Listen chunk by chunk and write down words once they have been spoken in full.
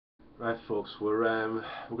Right, folks, we're going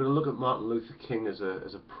to look at Martin Luther King as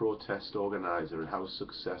a protest organizer and how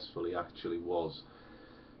successful he actually was.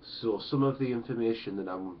 So some of the information that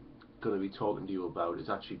I'm going to be talking to you about is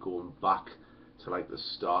actually going back to like the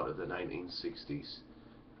start of the 1960s,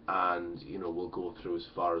 and we'll go through as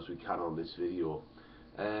far as we can on this video.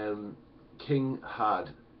 King had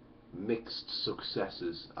mixed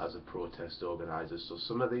successes as a protest organizer. So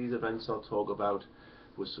some of these events I'll talk about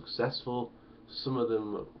were successful, some of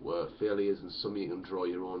them were failures, and some you can draw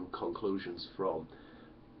your own conclusions from.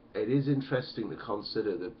 It is interesting to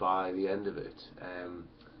consider that by the end of it,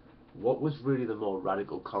 what was really the more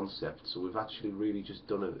radical concept, so we've actually really just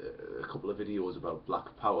done a couple of videos about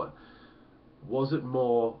black power. Was it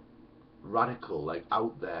more radical, like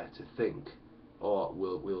out there to think, or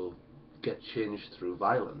we'll get changed through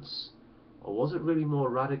violence? Or was it really more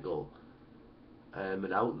radical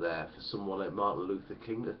and out there for someone like Martin Luther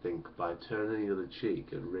King to think, by turning the other cheek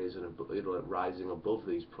and rising above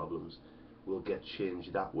these problems, we'll get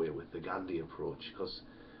change that way with the Gandhi approach? Because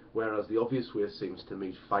whereas the obvious way seems to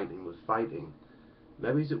me fighting with fighting,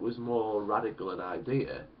 maybe it was more radical an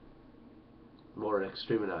idea, more an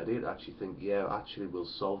extreme an idea to actually think, yeah, actually we'll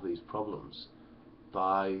solve these problems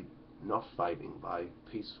by not fighting, by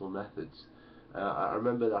peaceful methods. I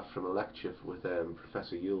remember that from a lecture with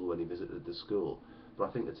Professor Yule when he visited the school. But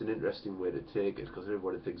I think it's an interesting way to take it, because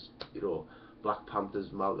everybody thinks, Black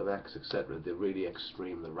Panthers, Malcolm X, etc., they're really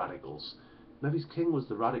extreme, the radicals. Maybe King was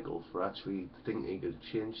the radical for actually thinking he could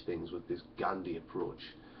change things with this Gandhi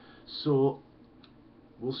approach. So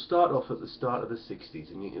we'll start off at the start of the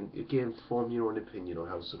 60s, and you can again form your own opinion on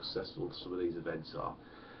how successful some of these events are.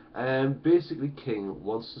 Basically, King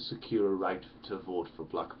wants to secure a right to vote for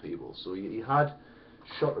black people. So he had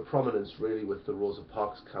shot to prominence really with the Rosa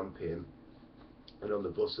Parks campaign and on the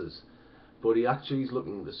buses, but he actually is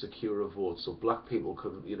looking to secure a vote so black people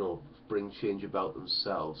could, bring change about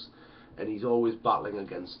themselves. And he's always battling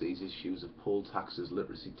against these issues of poll taxes,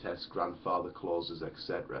 literacy tests, grandfather clauses,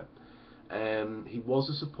 etc. He was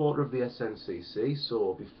a supporter of the SNCC,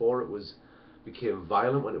 so before it became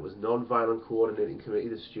violent, when it was Non-Violent Coordinating Committee,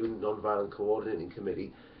 the Student Non-Violent Coordinating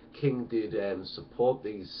Committee, King did support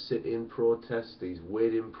these sit-in protests, these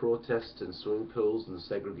wade-in protests in swimming pools and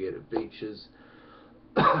segregated beaches,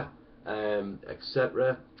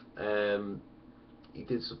 etc. He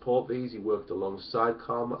did support these. He worked alongside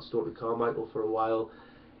Stokely Carmichael for a while.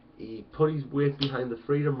 He put his weight behind the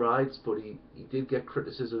freedom rides, but he did get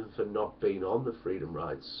criticism for not being on the freedom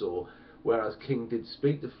rides. So whereas King did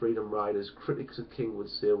speak to freedom riders, critics of King would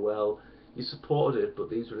say, well, you supported it,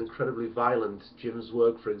 but these were incredibly violent. Jim's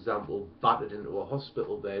work, for example, battered into a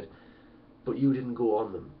hospital bed, but you didn't go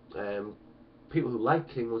on them. People who like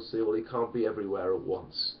King would say, well, he can't be everywhere at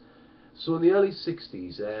once. So in the early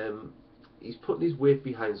 60s, he's putting his weight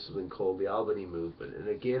behind something called the Albany Movement. And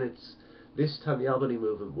again, this time the Albany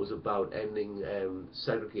Movement was about ending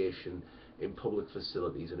segregation in public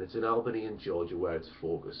facilities, and it's in Albany in Georgia where it's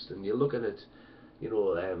focused. And you're looking at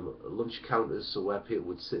lunch counters, so where people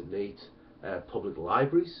would sit and eat, public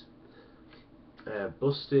libraries,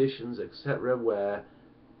 bus stations, etc., where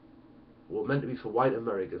were meant to be for white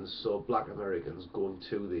Americans, so black Americans going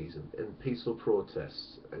to these in peaceful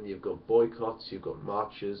protests. And you've got boycotts, you've got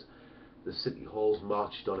marches, the city halls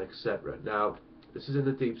marched on, etc. Now this is in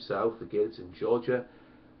the Deep South, again it's in Georgia,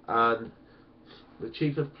 and the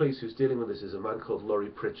chief of police who's dealing with this is a man called Laurie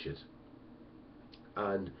Pritchard,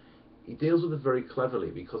 and he deals with it very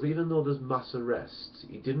cleverly, because even though there's mass arrests,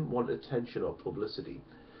 he didn't want attention or publicity.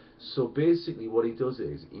 So basically what he does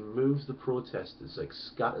is he moves the protesters, like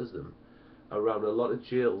scatters them around a lot of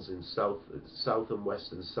jails in south and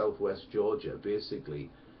west and southwest Georgia,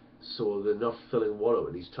 basically, so they're not filling one up,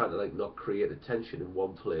 and he's trying to not create attention in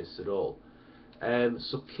one place at all.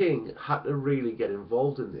 So King had to really get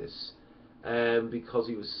involved in this, because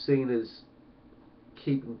he was seen as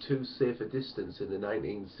keeping too safe a distance in the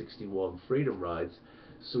 1961 freedom rides.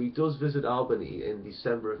 So he does visit Albany in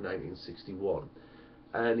December of 1961,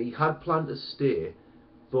 and he had planned to stay,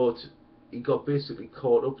 but he got basically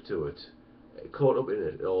caught up in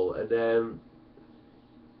it all, and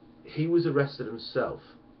he was arrested himself.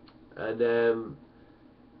 And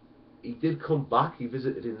he did come back. He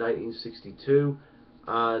visited in 1962,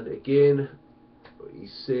 and again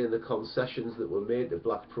he's saying the concessions that were made to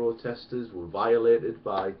black protesters were violated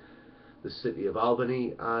by the city of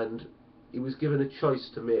Albany, and he was given a choice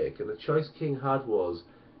to make. And the choice King had was,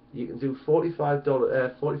 you can do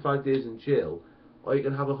 $45 days in jail, or you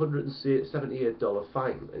can have a $178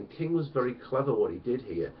 fine. And King was very clever what he did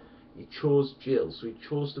here. He chose jail, so he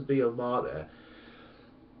chose to be a martyr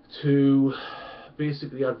to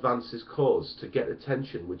basically advance his cause to get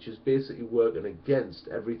attention, which is basically working against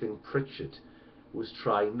everything Pritchard was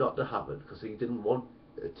trying not to happen, because he didn't want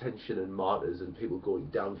attention and martyrs and people going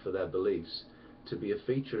down for their beliefs to be a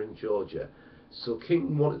feature in Georgia. So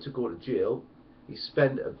King wanted to go to jail. He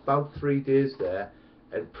spent about 3 days there,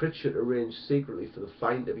 and Pritchard arranged secretly for the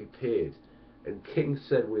fine to be paid. And King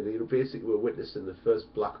said they basically were witnessing the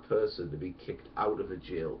first black person to be kicked out of a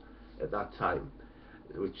jail at that time,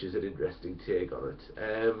 which is an interesting take on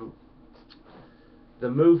it.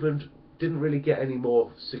 The movement didn't really get any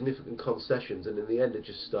more significant concessions, and in the end it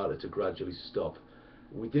just started to gradually stop.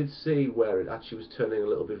 We did see where it actually was turning a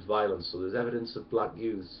little bit violent, so there's evidence of black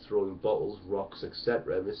youths throwing bottles, rocks,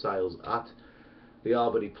 etc., missiles at the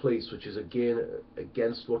Albany police, which is again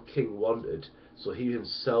against what King wanted. So he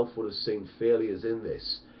himself would have seen failures in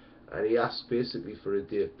this, and he asked basically for a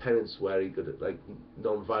day of penance where he could, like,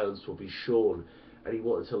 non-violence will be shown, and he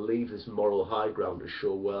wanted to leave this moral high ground to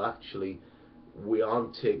show, well, actually we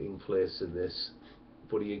aren't taking place in this,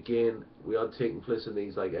 but we aren't taking place in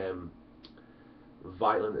these like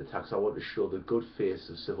violent attacks. I want to show the good face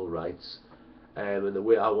of civil rights, and the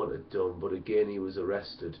way I want it done. But again, he was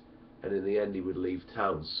arrested, and in the end he would leave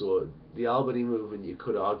town. So the Albany movement, you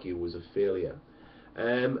could argue, was a failure.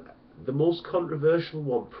 The most controversial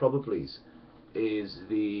one probably is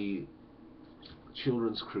the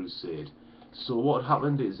Children's Crusade. So what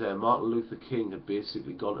happened is Martin Luther King had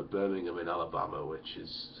basically gone to Birmingham in Alabama, which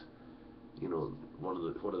is, you know, one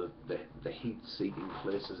of the heat-seeking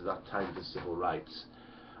places at that time for civil rights,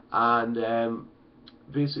 and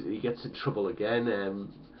basically he gets in trouble again,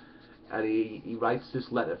 and he writes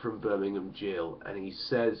this letter from Birmingham jail, and he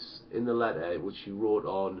says in the letter, which he wrote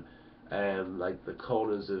on like the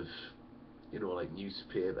corners of, you know, like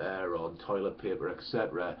newspaper or toilet paper,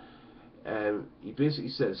 etc. He basically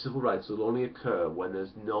says civil rights will only occur when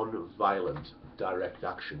there's non-violent direct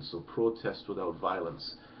action, so protest without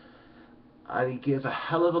violence. And he gave a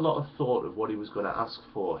hell of a lot of thought of what he was going to ask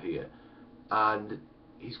for here, and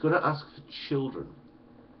he's going to ask for children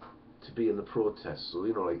to be in the protest. So,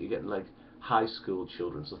 you know, like, you're getting like high school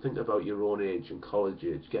children, so think about your own age and college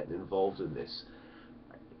age getting involved in this.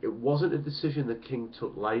 It wasn't a decision that King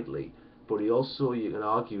took lightly, but he also, you can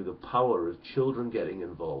argue, the power of children getting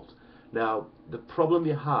involved. Now, the problem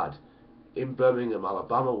you had in Birmingham,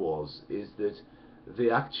 Alabama is that they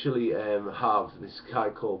actually have this guy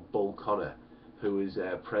called Bull Connor, who is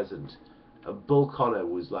present. And Bull Connor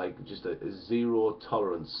was like just a zero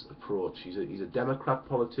tolerance approach. He's a Democrat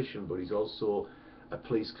politician, but he's also a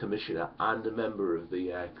police commissioner and a member of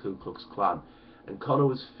the Ku Klux Klan. And Connor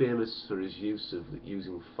was famous for his use of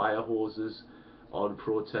using fire hoses on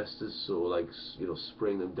protesters, so like, you know,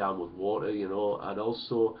 spraying them down with water, you know, and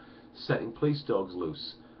also setting police dogs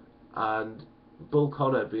loose. And Bull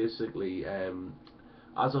Connor basically,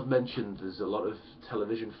 as I've mentioned, there's a lot of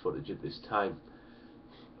television footage at this time,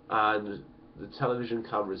 and the television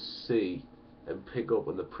cameras see and pick up,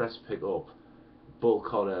 and the press pick up, Bull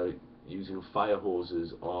Connor using fire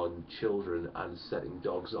hoses on children and setting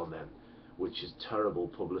dogs on them, which is terrible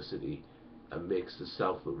publicity and makes the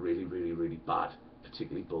South look really, really, really bad,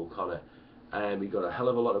 particularly Bull Connor. He got a hell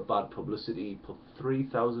of a lot of bad publicity. He put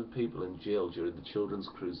 3,000 people in jail during the Children's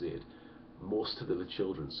Crusade. Most of them are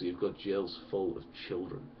children, so you've got jails full of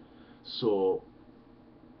children. So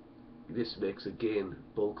this makes, again,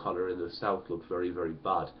 Bull Connor in the South look very, very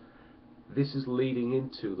bad. This is leading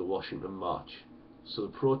into the Washington March. So the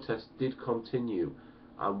protest did continue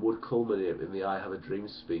and would culminate in the I Have a Dream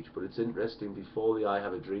speech. But it's interesting, before the I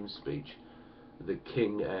Have a Dream speech, the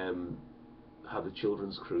King had the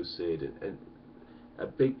Children's Crusade. And a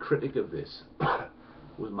big critic of this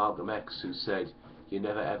was Malcolm X, who said, you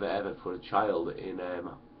never ever ever put a child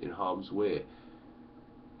in harm's way.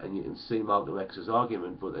 And you can see Malcolm X's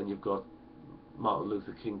argument, but then you've got Martin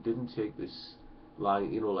Luther King didn't take this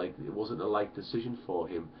line, you know, like, it wasn't a light decision for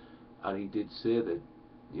him, and he did say that,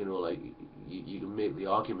 you know, like, you can make the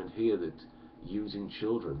argument here that using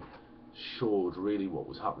children showed really what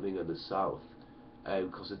was happening in the South,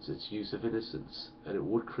 because it's use of innocence, and it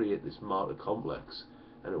would create this martyr complex,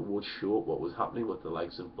 and it would show up what was happening with the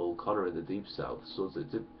likes of Bull Connor in the Deep South. So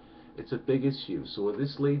it's a big issue. So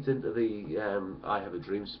this leads into the I Have a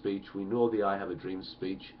Dream speech. We know the I Have a Dream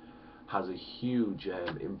speech has a huge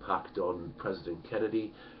impact on President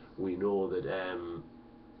Kennedy. We know that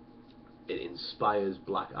it inspires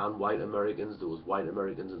black and white Americans. There was white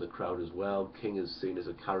Americans in the crowd as well. King is seen as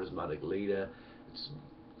a charismatic leader. It's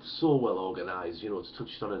so well organized. You know, it's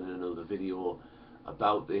touched on it in another video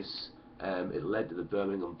about this. It led to the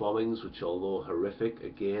Birmingham bombings, which, although horrific,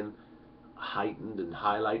 again heightened and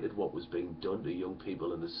highlighted what was being done to young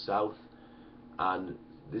people in the South. and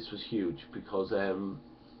this was huge because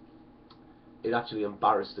it actually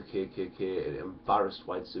embarrassed the KKK, it embarrassed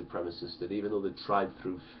white supremacists, and even though they tried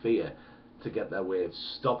through fear to get their way of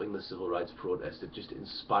stopping the civil rights protest, it just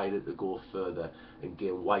inspired it to go further and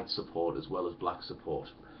gain white support as well as black support.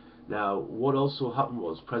 Now, what also happened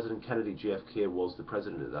was President Kennedy, JFK, was the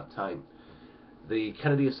president at that time. The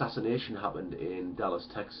Kennedy assassination happened in Dallas,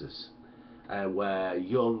 Texas, where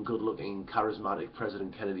young, good-looking, charismatic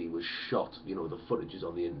President Kennedy was shot. You know, the footage is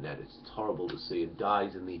on the internet. It's horrible to see, and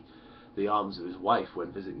dies in the arms of his wife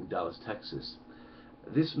when visiting Dallas, Texas.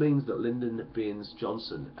 This means that Lyndon Baines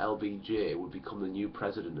Johnson, LBJ, would become the new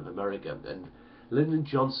president of America. And Lyndon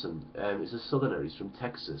Johnson is a Southerner. He's from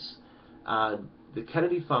Texas, and the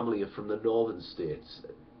Kennedy family are from the northern states.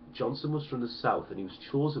 Johnson was from the south, and he was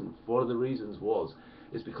chosen. One of the reasons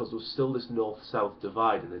is because there was still this north-south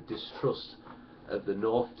divide and a distrust of the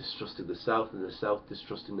north distrusting the south and the south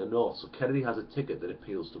distrusting the north. So Kennedy has a ticket that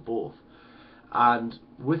appeals to both. And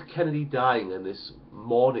with Kennedy dying and this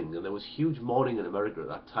mourning, and there was huge mourning in America at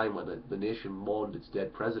that time when the nation mourned its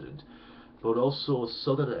dead president, but also a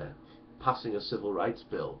Southerner passing a civil rights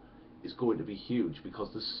bill is going to be huge,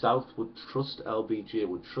 because the South would trust LBJ,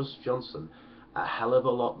 would trust Johnson a hell of a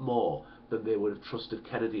lot more than they would have trusted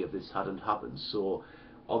Kennedy if this hadn't happened. So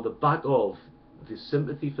on the back of the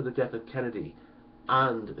sympathy for the death of Kennedy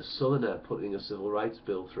and a Southerner putting a civil rights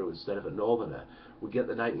bill through instead of a Northerner, we get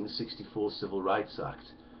the 1964 Civil Rights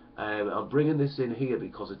Act. I'm bringing this in here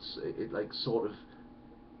because it like sort of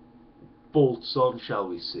bolts on, shall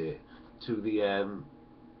we say, to the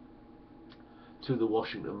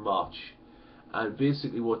Washington March. And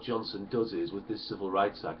basically what Johnson does is, with this Civil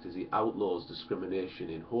Rights Act, is he outlaws discrimination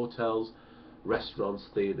in hotels, restaurants,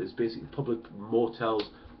 theatres, basically public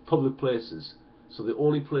motels, public places. So the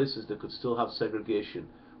only places that could still have segregation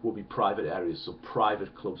will be private areas, so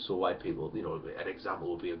private clubs for white people. You know, an example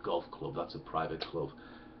would be a golf club, that's a private club.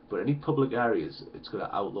 But any public areas, it's going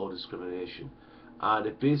to outlaw discrimination. And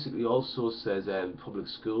it basically also says public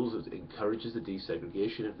schools, it encourages the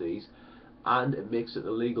desegregation of these, and it makes it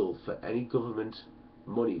illegal for any government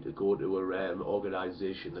money to go to an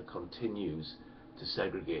organisation that continues to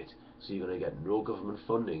segregate. So you're going to get no government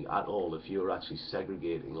funding at all if you're actually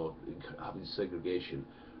segregating or having segregation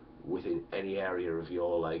within any area of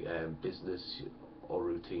your business or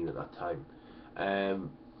routine at that time.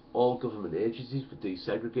 All government agencies were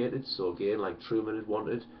desegregated, so again, like Truman had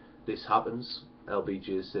wanted, this happens.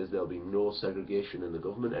 LBJ says there'll be no segregation in the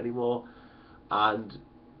government anymore, and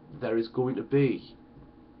there is going to be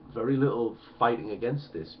very little fighting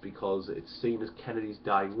against this, because it's seen as Kennedy's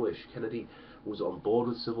dying wish. Kennedy was on board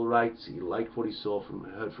with civil rights, he liked what he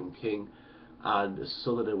heard from King, and a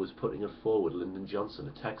Southerner was putting it forward, Lyndon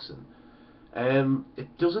Johnson, a Texan.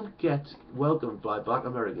 It doesn't get welcomed by black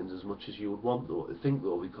Americans as much as you would think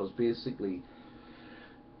though, because basically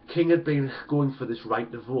King had been going for this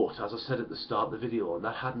right to vote, as I said at the start of the video, and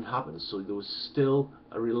that hadn't happened, so there was still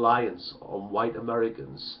a reliance on white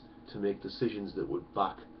Americans to make decisions that would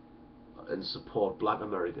back and support black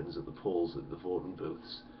Americans at the polls, at the voting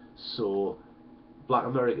booths. So black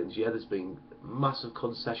Americans, yeah, there's been massive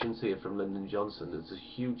concessions here from Lyndon Johnson. It's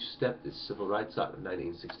a huge step, this Civil Rights Act of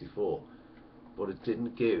 1964, but it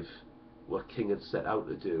didn't give what King had set out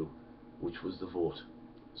to do, which was the vote.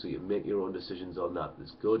 So you make your own decisions on that.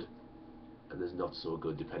 There's good and there's not so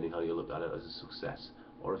good, depending how you look at it, as a success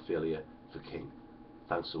or a failure for King.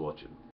 Thanks for watching.